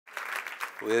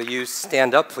Will you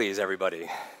stand up, please, everybody?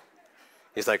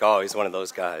 He's like, oh, he's one of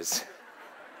those guys.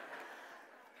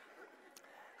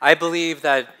 I believe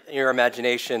that your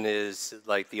imagination is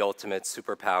like the ultimate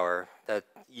superpower, that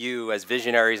you as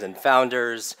visionaries and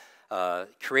founders,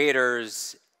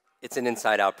 creators, it's an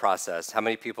inside-out process. How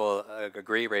many people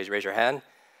agree? Raise your hand.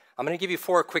 I'm going to give you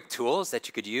 4 quick tools that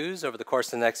you could use over the course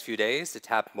of the next few days to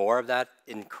tap more of that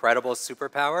incredible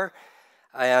superpower.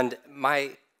 And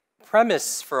my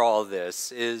premise for all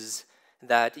this is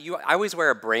that I always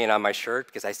wear a brain on my shirt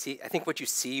because I think what you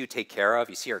see, you take care of.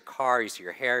 You see your car, you see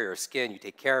your hair, your skin, you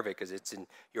take care of it because it's in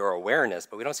your awareness,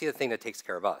 but we don't see the thing that takes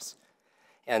care of us.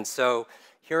 And so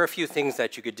here are a few things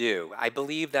that you could do. I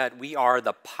believe that we are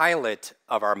the pilot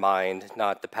of our mind,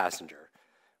 not the passenger,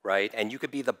 right? And you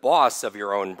could be the boss of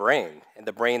your own brain, and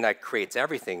the brain that creates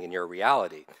everything in your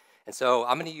reality. And so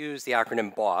I'm going to use the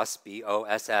acronym B.O.S S,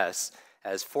 B-O-S-S,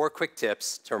 as 4 quick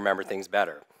tips to remember things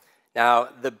better. Now,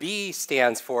 the B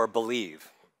stands for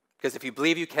believe, because if you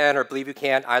believe you can or believe you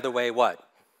can't, either way, what?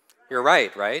 You're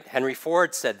right, right? Henry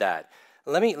Ford said that.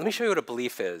 Let me show you what a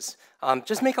belief is.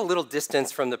 Just make a little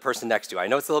distance from the person next to you. I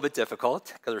know it's a little bit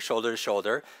difficult because we're shoulder to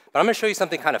shoulder, but I'm going to show you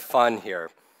something kind of fun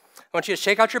here. I want you to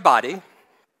shake out your body,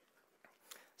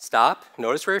 stop,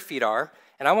 notice where your feet are,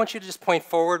 and I want you to just point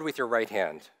forward with your right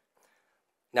hand.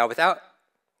 Now, without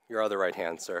your other right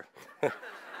hand, sir.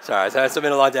 Sorry, it's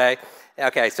been a long day.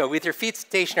 Okay, so with your feet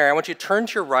stationary, I want you to turn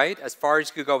to your right as far as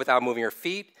you could go without moving your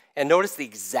feet, and notice the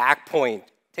exact point.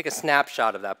 Take a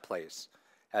snapshot of that place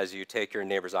as you take your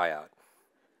neighbor's eye out.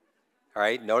 All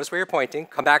right, notice where you're pointing.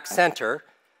 Come back center.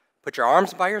 Put your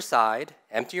arms by your side.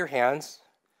 Empty your hands,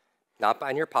 not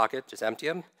in your pocket, just empty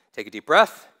them. Take a deep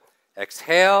breath.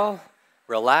 Exhale,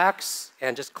 relax,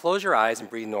 and just close your eyes and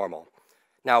breathe normal.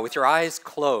 Now, with your eyes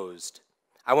closed,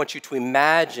 I want you to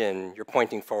imagine you're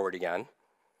pointing forward again.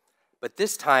 But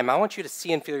this time, I want you to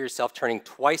see and feel yourself turning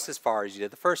twice as far as you did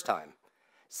the first time.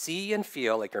 See and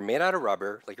feel like you're made out of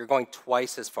rubber, like you're going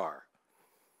twice as far.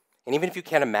 And even if you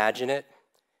can't imagine it,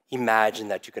 imagine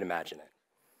that you can imagine it.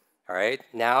 All right?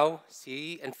 Now,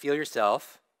 see and feel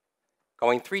yourself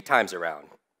going 3 times around.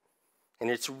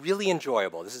 And it's really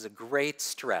enjoyable. This is a great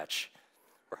stretch.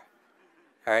 All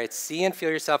right? See and feel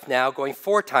yourself now going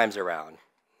 4 times around,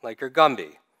 like you're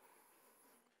Gumby.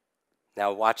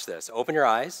 Now watch this. Open your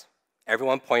eyes.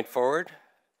 Everyone point forward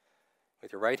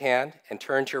with your right hand and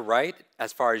turn to your right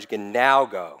as far as you can now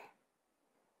go.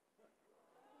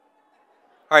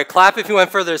 All right, clap if you went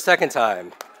further a second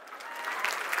time.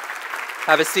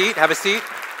 Have a seat, have a seat.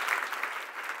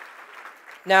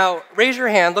 Now, raise your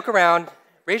hand, look around.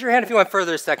 Raise your hand if you went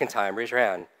further a second time. Raise your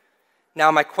hand.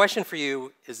 Now, my question for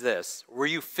you is this. Were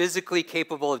you physically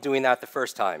capable of doing that the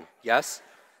first time? Yes?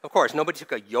 Of course, nobody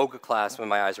took a yoga class when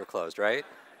my eyes were closed, right?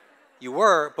 You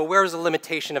were, but where was the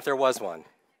limitation if there was one?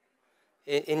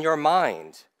 In your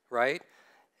mind, right?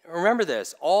 Remember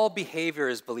this, all behavior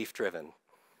is belief-driven.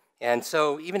 And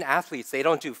so even athletes, they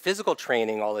don't do physical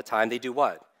training all the time, they do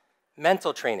what?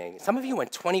 Mental training. Some of you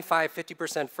went 25,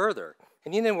 50% further,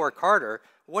 and you didn't work harder.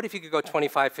 What if you could go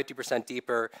 25, 50%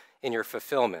 deeper in your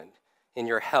fulfillment, in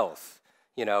your health,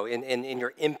 you know, in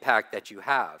your impact that you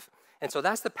have? And so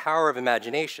that's the power of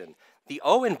imagination. The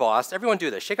O in B.O.S S, everyone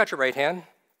do this. Shake out your right hand.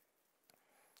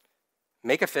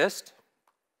 Make a fist.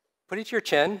 Put it to your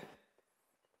chin.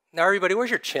 Now everybody, where's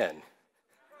your chin?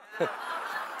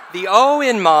 The O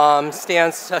in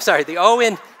the O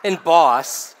in B.O.S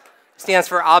S stands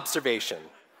for observation.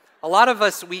 A lot of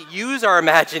us, we use our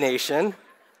imagination,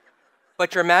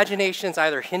 but your imagination's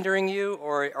either hindering you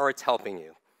or it's helping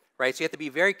you, right? So you have to be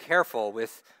very careful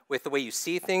with the way you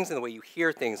see things and the way you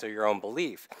hear things or your own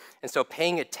belief. And so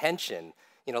paying attention,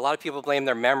 you know, a lot of people blame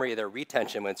their memory, their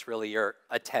retention, when it's really your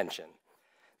attention.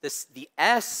 The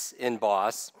S in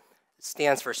B.O.S S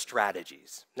stands for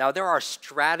strategies. Now, there are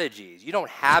strategies. You don't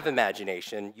have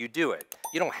imagination, you do it.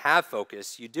 You don't have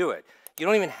focus, you do it. You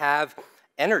don't even have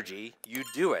energy, you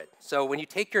do it. So when you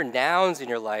take your nouns in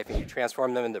your life and you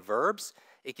transform them into verbs,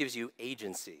 it gives you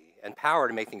agency and power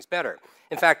to make things better.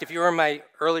 In fact, if you were in my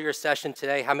earlier session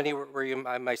today, how many were you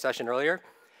in my session earlier?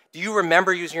 Do you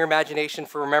remember using your imagination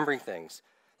for remembering things?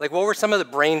 Like, what were some of the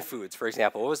brain foods, for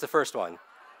example? What was the first one?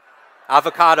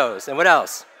 Avocados. And what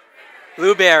else?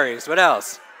 Blueberries. What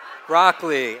else?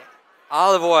 Broccoli.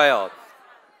 Olive oil.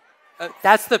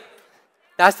 That's the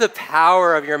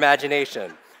power of your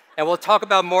imagination. And we'll talk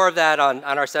about more of that on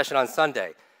our session on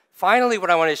Sunday. Finally, what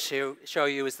I want to show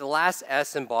you is the last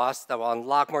S in B.O.S S that will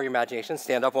unlock more of your imagination.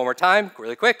 Stand up one more time,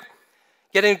 really quick.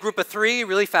 Get in a group of 3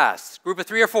 really fast. Group of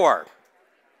 3 or 4.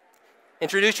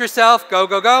 Introduce yourself. Go,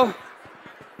 go, go.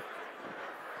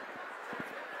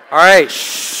 All right.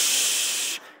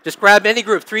 Shh. Just grab any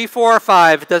group, 3, 4, or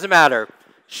 5, it doesn't matter.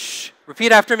 Shh.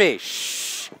 Repeat after me.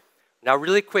 Shh. Now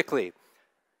really quickly,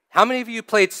 how many of you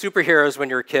played superheroes when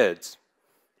you were kids?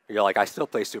 You're like, I still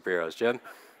play superheroes, Jim.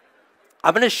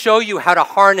 I'm going to show you how to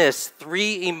harness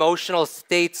 3 emotional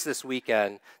states this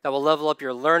weekend that will level up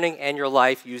your learning and your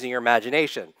life using your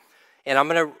imagination. And I'm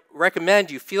going to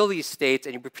recommend you feel these states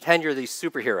and you pretend you're these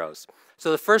superheroes.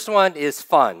 So the first one is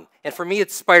fun. And for me,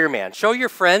 it's Spider-Man. Show your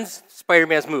friends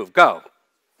Spider-Man's move. Go.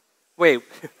 Wait,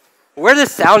 where do the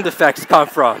sound effects come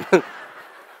from?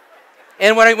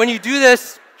 And when you do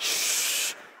this,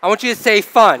 shh, I want you to say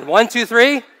fun. 1, 2,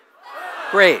 3.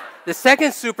 Great. The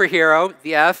second superhero,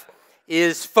 the F,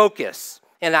 is focus.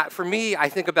 And for me, I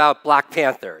think about Black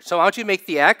Panther. So I want you to make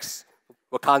the X,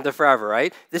 Wakanda forever,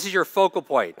 right? This is your focal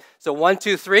point. So 1,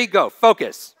 2, 3, go.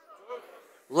 Focus.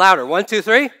 Louder. 1, 2,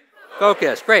 3.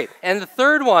 Focus. Great. And the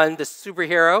third one, the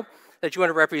superhero that you want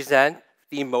to represent,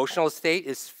 the emotional state,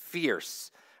 is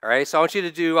fierce. All right? So I want you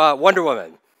to do Wonder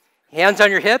Woman. Hands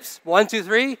on your hips. 1, 2,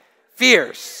 3.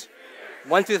 Fierce.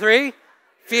 1, 2, 3.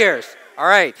 Fierce. All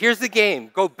right. Here's the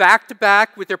game. Go back to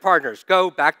back with your partners.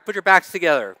 Go back. Put your backs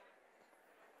together.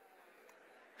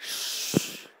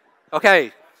 Shh.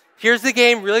 Okay. Here's the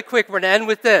game really quick. We're going to end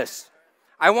with this.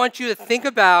 I want you to think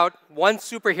about one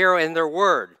superhero and their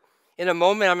word. In a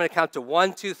moment, I'm going to count to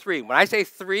 1, 2, 3. When I say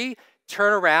 3,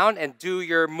 turn around and do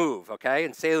your move, okay?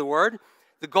 And say the word.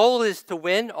 The goal is to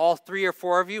win. All 3 or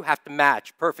 4 of you have to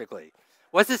match perfectly.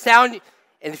 What's the sound?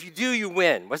 And if you do, you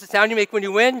win. What's the sound you make when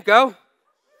you win? Go.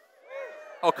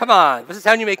 Oh, come on. What's the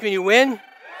sound you make when you win?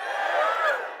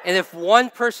 And if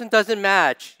one person doesn't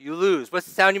match, you lose. What's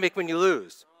the sound you make when you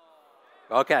lose?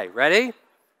 Okay, ready?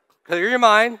 Clear your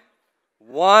mind.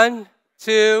 1,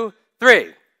 2,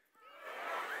 3.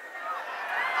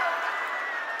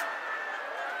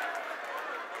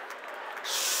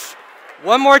 Shh.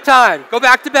 One more time. Go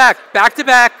back to back. Back to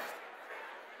back.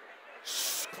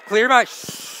 Shh. Clear your mind.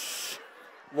 Shh.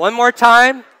 One more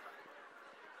time.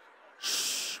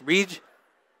 Shh. Read.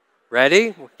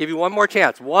 Ready? We'll give you one more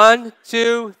chance. 1,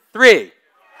 2, 3.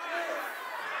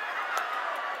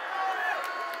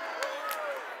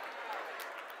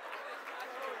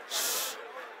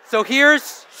 So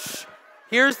here's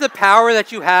the power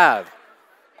that you have.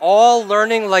 All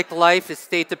learning like life is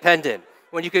state dependent.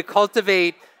 When you could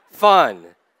cultivate fun,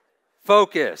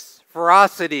 focus,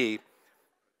 ferocity,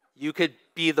 you could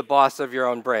be the boss of your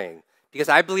own brain. Because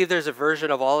I believe there's a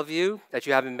version of all of you that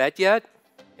you haven't met yet,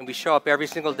 and we show up every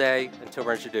single day until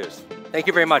we're introduced. Thank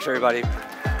you very much, everybody.